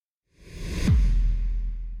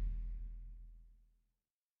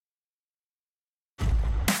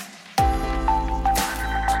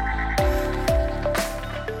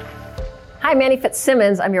Hi, Manny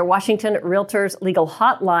Fitzsimmons. I'm your Washington Realtors Legal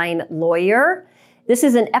Hotline lawyer. This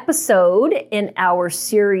is an episode in our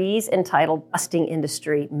series entitled Busting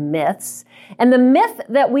Industry Myths. And the myth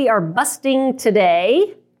that we are busting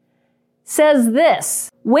today says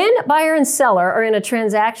this: when buyer and seller are in a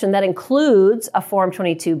transaction that includes a Form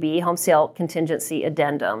 22B, home sale contingency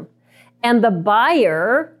addendum, and the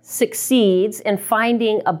buyer succeeds in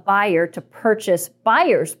finding a buyer to purchase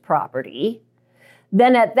buyer's property,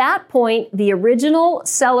 then at that point, the original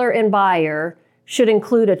seller and buyer should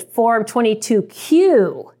include a Form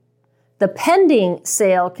 22Q, the pending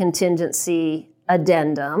sale contingency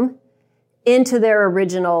addendum, into their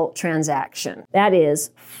original transaction. That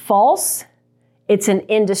is false. It's an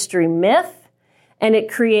industry myth, and it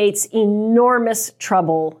creates enormous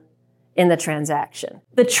trouble in the transaction.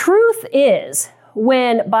 The truth is,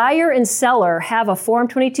 when buyer and seller have a Form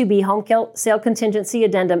 22B home sale contingency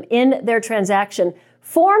addendum in their transaction,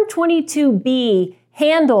 Form 22B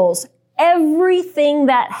handles everything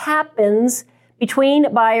that happens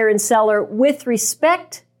between buyer and seller with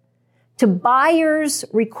respect to buyer's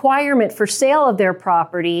requirement for sale of their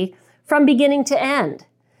property from beginning to end.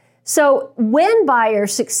 So when buyer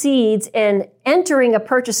succeeds in entering a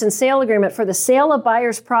purchase and sale agreement for the sale of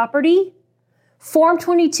buyer's property, Form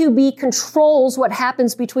 22B controls what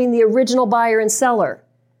happens between the original buyer and seller.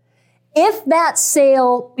 If that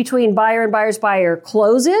sale between buyer and buyer's buyer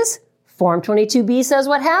closes, Form 22B says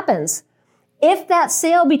what happens. If that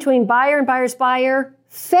sale between buyer and buyer's buyer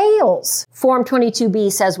fails, Form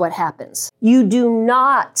 22B says what happens. You do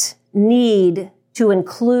not need to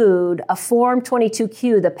include a Form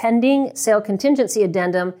 22Q, the pending sale contingency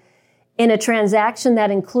addendum, in a transaction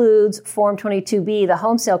that includes Form 22B, the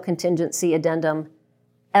home sale contingency addendum,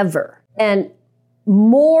 ever. And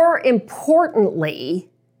more importantly,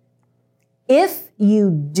 if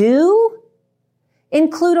you do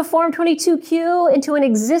include a Form 22Q into an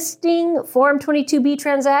existing Form 22B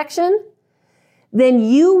transaction, then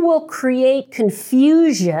you will create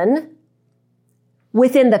confusion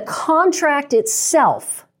within the contract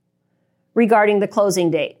itself regarding the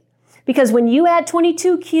closing date. Because when you add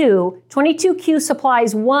 22Q, 22Q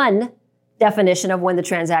supplies one definition of when the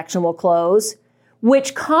transaction will close,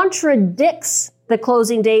 which contradicts the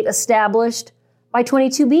closing date established by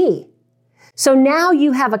 22B. So now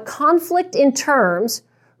you have a conflict in terms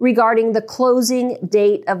regarding the closing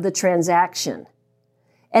date of the transaction.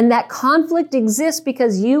 And that conflict exists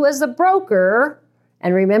because you as the broker,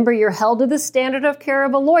 and remember you're held to the standard of care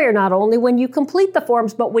of a lawyer, not only when you complete the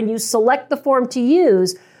forms, but when you select the form to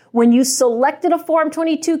use. When you selected a Form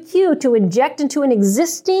 22Q to inject into an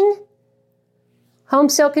existing home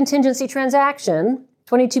sale contingency transaction,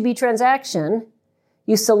 22B transaction,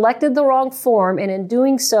 you selected the wrong form, and in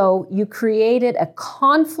doing so, you created a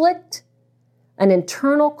conflict, an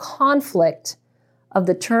internal conflict of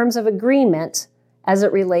the terms of agreement as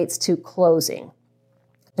it relates to closing.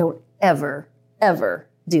 Don't ever, ever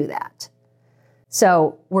do that.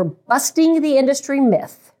 So we're busting the industry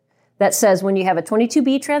myth that says when you have a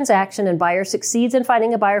 22B transaction and buyer succeeds in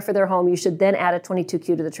finding a buyer for their home, you should then add a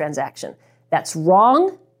 22Q to the transaction. That's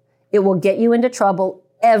wrong. It will get you into trouble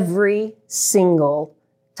every single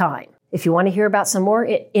time. If you want to hear about some more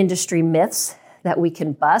industry myths that we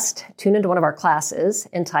can bust, tune into one of our classes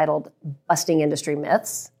entitled Busting Industry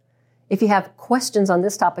Myths. If you have questions on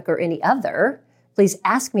this topic or any other, please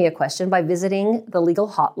ask me a question by visiting the legal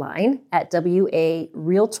hotline at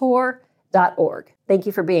warealtor.org. Thank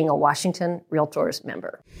you for being a Washington Realtors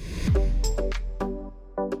member.